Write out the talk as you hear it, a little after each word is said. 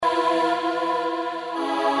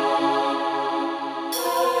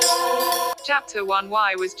Chapter 1. Why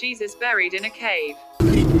was Jesus buried in a cave?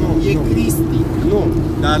 Nu, e Cristi. Nu,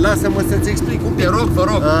 dar lasă-mă să-ți explic un pic. Te rog, vă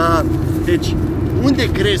rog. Deci, unde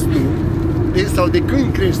crezi tu, sau de când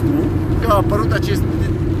crezi tu, că a apărut acest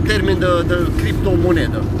termen de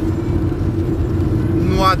criptomonedă?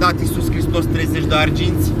 Nu a dat Iisus Christos 30 de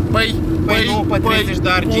arginți? Păi nu, pe 30 de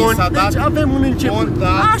arginți s-a dat. Deci avem un început. Bun,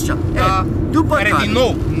 da, așa. Da. După care, din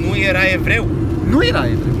nou, nu era evreu. Nu era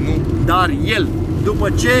evreu. Nu. Dar el, după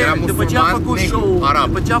ce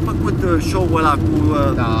a făcut show-ul ăla cu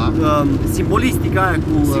simbolistica aia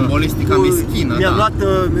Simbolistica mischină, mi-a luat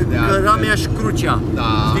căramea și crucea. Da.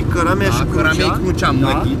 Știi, căramea și crucea.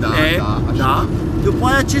 Da. După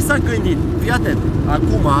aia ce s-a gândit? Fii atent.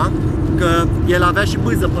 Acum că el avea și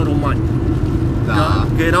bâză pe romani. Da.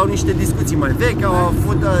 Că erau niște discuții mai vechi,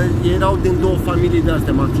 erau din două familii de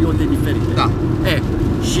astea mafiote diferite. Da.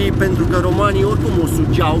 Și pentru că romanii oricum o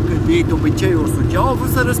sugeau, că ei de obicei o sugeau, au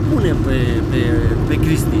vrut să răspune pe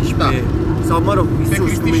Cristi și sau mă rog, Iisus, pe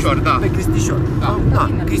Cristișor, pe Cristișor. Da,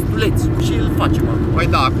 Cristuleți. Și îl facem acum. Păi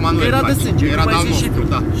da, acum nu era de sânge, era de-al și nostru,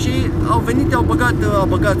 da. Și au venit, au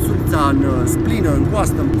băgat sulița în splină, în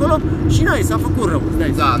coastă, încolo și s-a făcut rău.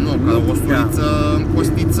 Da, nu, că o suliță în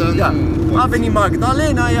costiță nu. A venit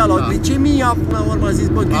Magdalena, ea la glicemia, până la urmă a zis,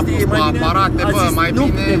 bă, Cristi, e mai bine. Aparate, nu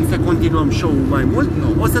putem să continuăm show-ul mai mult,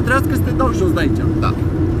 o să trească să te dau jos de aici. Da.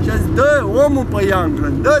 Și a zis, dă omul pe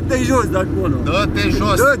Iangren, dă-te jos de acolo. Dă-te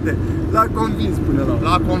jos. Dă-te. L-a convins până la urmă.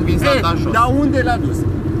 L-a convins, l-a dat jos. Dar unde l-a dus?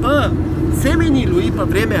 Semenii lui pe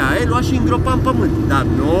vremea aia lua și îngropa în pământ. Dar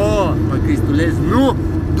nu, pe Cristulez, nu,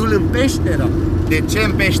 du-l în peșteră. De ce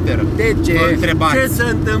în peșteră? De ce? Vă întrebați. Ce se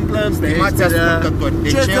întâmplă în peșteră? De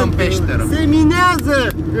ce în peșteră? Seminează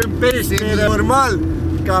în peșteră. Normal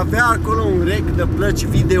că avea acolo un rec de plăci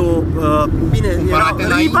video. Bine, cumpărate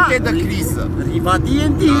înainte de criză. Riva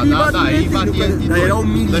TNT, dar erau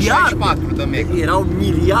miliarde. Erau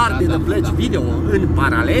miliarde de plăci video în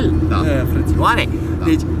paralel, frățioare.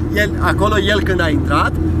 Deci, acolo când a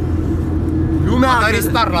intrat, lumea a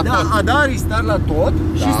dat restart la tot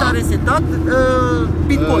și s-a resetat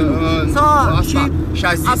Bitcoin-ul. Și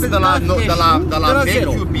a zis de la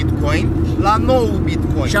vechiul Bitcoin la nou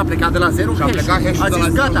Bitcoin. Și a plecat de la zero hash. A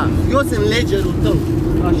zis, gata, eu sunt legerul tău.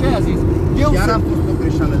 Așa a zis. Chiar a fost o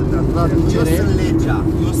greșeală de traducere. Eu sunt legea.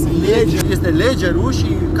 Este legerul și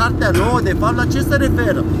cartea nouă, de fapt, la ce se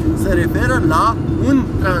referă? Se referă la un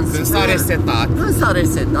transfer. Când s-a resetat. Când s-a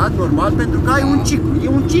resetat, normal, pentru că ai un ciclu. E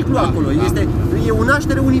un ciclu acolo. E o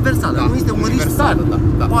naștere universală. Nu este un restart.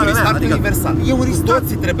 Un restart universal. E un restart.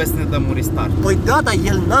 Toții trebuie să ne dăm un restart. Păi da, dar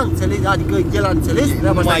el n-a înțeles. Adică el a înțeles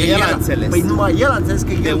treaba asta. Numai el a înțeles. Păi numai el a înțeles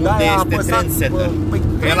că el a apăsat.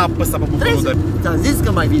 Că el a apăsat pe butonul de... Ți-am zis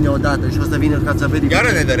că mai vine o dată și o să vină ca să verifice. Iar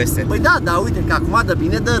ne dă reset. Păi da, dar uite că acum de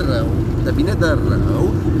bine de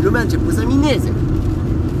rău, lumea a început să mineze.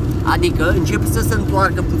 Adică începe să se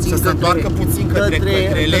întoarcă puțin către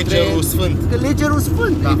legerul sfânt. Că legerul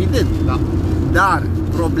sfânt, evident. Da. Dar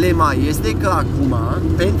problema este că acum,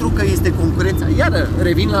 pentru că este concurența, iar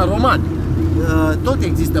revin la romani, tot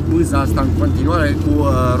există bâza asta în continuare cu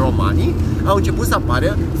romanii, au început să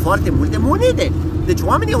apară foarte multe monede. Deci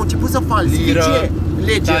oamenii au început să falsifice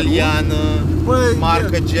legerul, italiană,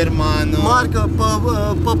 marcă germană, marcă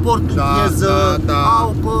pe portugheză,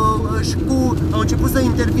 au început să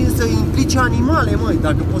intervin, să implice animale, măi,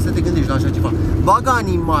 dacă poți să te gândești la așa ceva. Bagă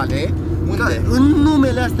animale în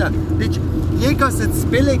numele astea. Deci ei, ca să-ți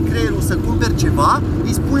spele creierul să cumperi ceva,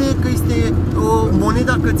 îi spune că este o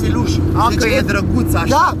moneda cățeluș. Că e drăguț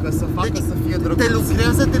așa, că să facă să fie drăguț.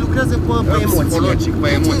 Te lucrează pe emoții. Psihologic, pe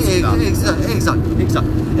emoții, Exact.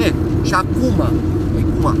 Și acum,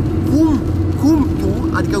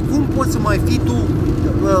 cum poți să mai fii tu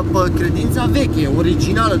pe credința veche,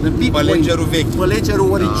 originală, de Bitcoin, pe legerul vechi, pe legerul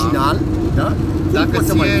original, da? Dacă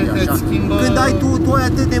când ai tu ai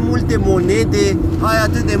atât de multe monede, ai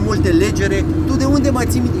atât de multe legere, tu de unde mai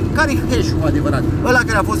ții? Care-i hash-ul adevărat? Ăla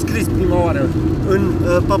care a fost scris prima oară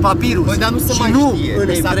pe papirus. Păi, dar nu se mai știe, în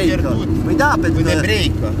evreică. Păi da, pentru că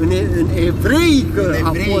în evreică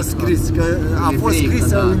a fost scris, că a fost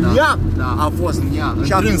scrisă în ea, a fost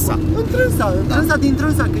întrânsa din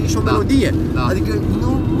trânsa, că e și o melodie. Adică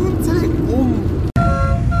nu înțeleg cum.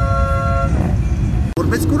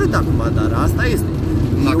 Vorbesc curând acum, dar asta este.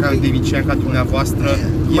 Un academician ca dumneavoastră,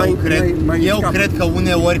 eu cred că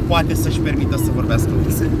uneori poate să-și permită să vorbească.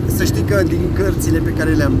 Să știi că din cărțile pe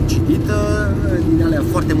care le-am citit, din alea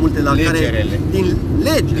foarte multe la care...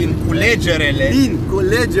 Din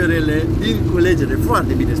culegerele,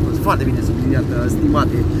 foarte bine spus, foarte bine subliniat,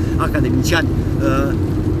 stimate academiciani.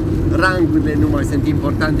 rangurile nu mai sunt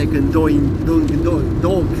importante când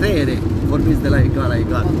două creiere vorbesc de la egal la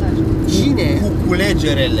egal. Cine? Cu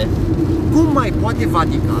culegerele. Cum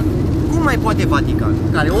mai poate Vatican,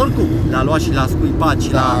 care oricum l-a luat și l-a scuipat și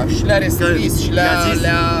și le-a rescris și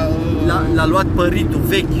l-a luat păritul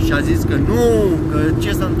vechi și a zis că nu, că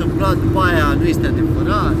ce s-a întâmplat după aia nu este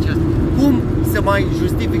adevărat. Cum se mai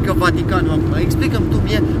justifică Vaticanul acum? Explică-mi tu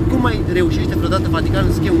mie cum mai reușește vreodată Vaticanul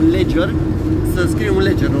să scrie un ledger, să scrie un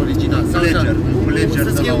ledger original. Să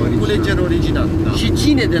scrie un ledger original. Da. Și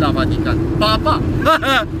cine de la Vatican? Papa?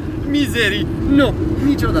 Mizerii! Nu,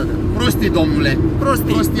 niciodată. Prostii, domnule.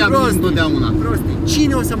 Prostii am zis întotdeauna. Prostii.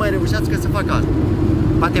 Cine o să mai reușească să facă asta?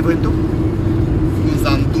 Bate vântul?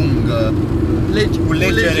 Frunza îndungă.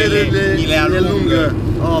 Culegerele ni le alungă.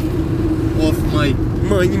 Of, măi.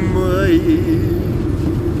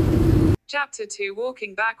 Chapter 2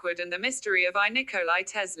 Walking Backward and the Mystery of Nicolae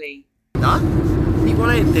Teslea. Da?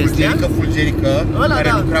 Nicolae Teslea. Fulgerică,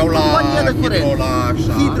 care lucrau la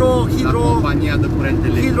compania de curent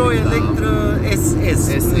electric. Hidroelectră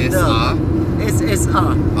SSA. SSA.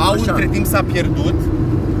 Între timp s-a pierdut.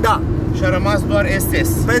 Da. Și a rămas doar SS.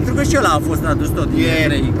 Pentru că și ăla a fost tradus tot din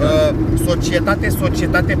evreică.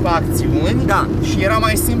 Societate pe acțiuni. Da. Și era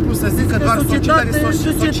mai simplu să zic că doar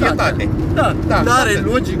societate. Da. N-are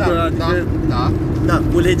logică. Da.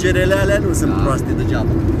 Culegerele alea nu sunt proaste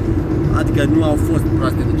degeaba. Adică nu au fost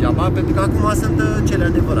proaste degeaba, pentru că acum sunt cele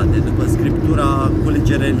adevărate, după scriptura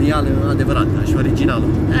culegerelială adevărată și originală.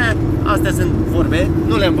 Astea sunt vorbe,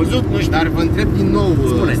 nu le-am văzut, nu știu. Dar vă întreb din nou,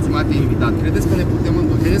 stimate invitat, credeți că ne putem întoarce?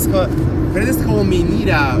 Credeți că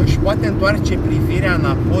omenirea își poate întoarce privirea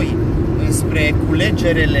înapoi înspre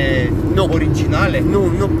culegerele originale?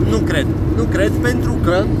 Nu cred, pentru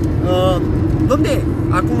că, dom'le,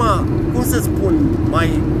 acum, cum să spun,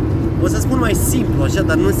 o să spun mai simplu, așa,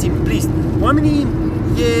 dar nu simplist. Oamenii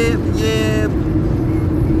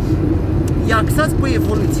e axați pe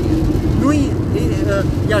evoluție.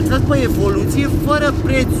 E axați pe evoluție fără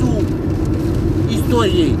prețul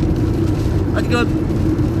istoriei. Adică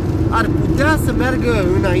ar putea să meargă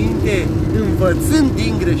înainte învățând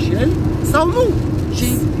din greșeli sau nu. Și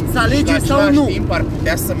să alege sau nu. Și în același timp ar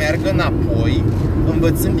putea să meargă înapoi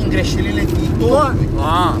învățând din greșelile viitorului.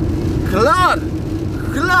 Clar!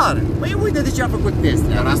 Păi uite de ce a făcut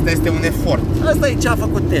Tesla. Dar asta este un efort. Asta e ce a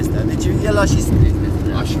făcut Tesla. Deci el a și scris despre.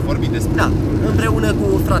 A și vorbit despre. Da, împreună cu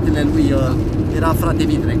fratele lui, era frate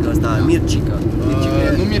Vitreg ăsta, Mircică.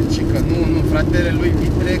 Nu Mircică, nu, fratele lui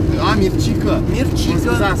Vitreg. Mircică.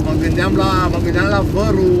 Scuzați, mă gândeam la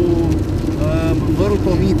vărul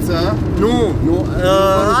Tomiță. Nu.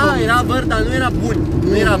 Era văr, dar nu era bun.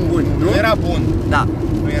 Nu era bun. Da.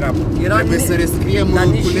 Nu era bun. Trebuie să rescriem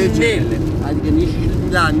culegerele. Adică nici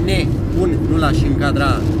la bun nu l-aș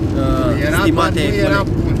încadra, stimate. Nu era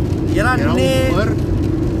bun. Era un văr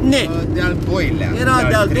de-al doilea. Era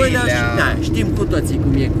de-al doilea și da, știm cu toții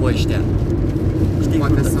cum e cu ăștia.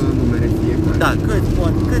 Poate să numere fiecare. Da,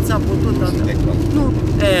 cât s-a putut. Nu,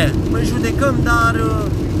 judecăm, dar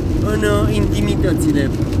în intimitățile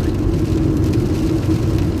proprii.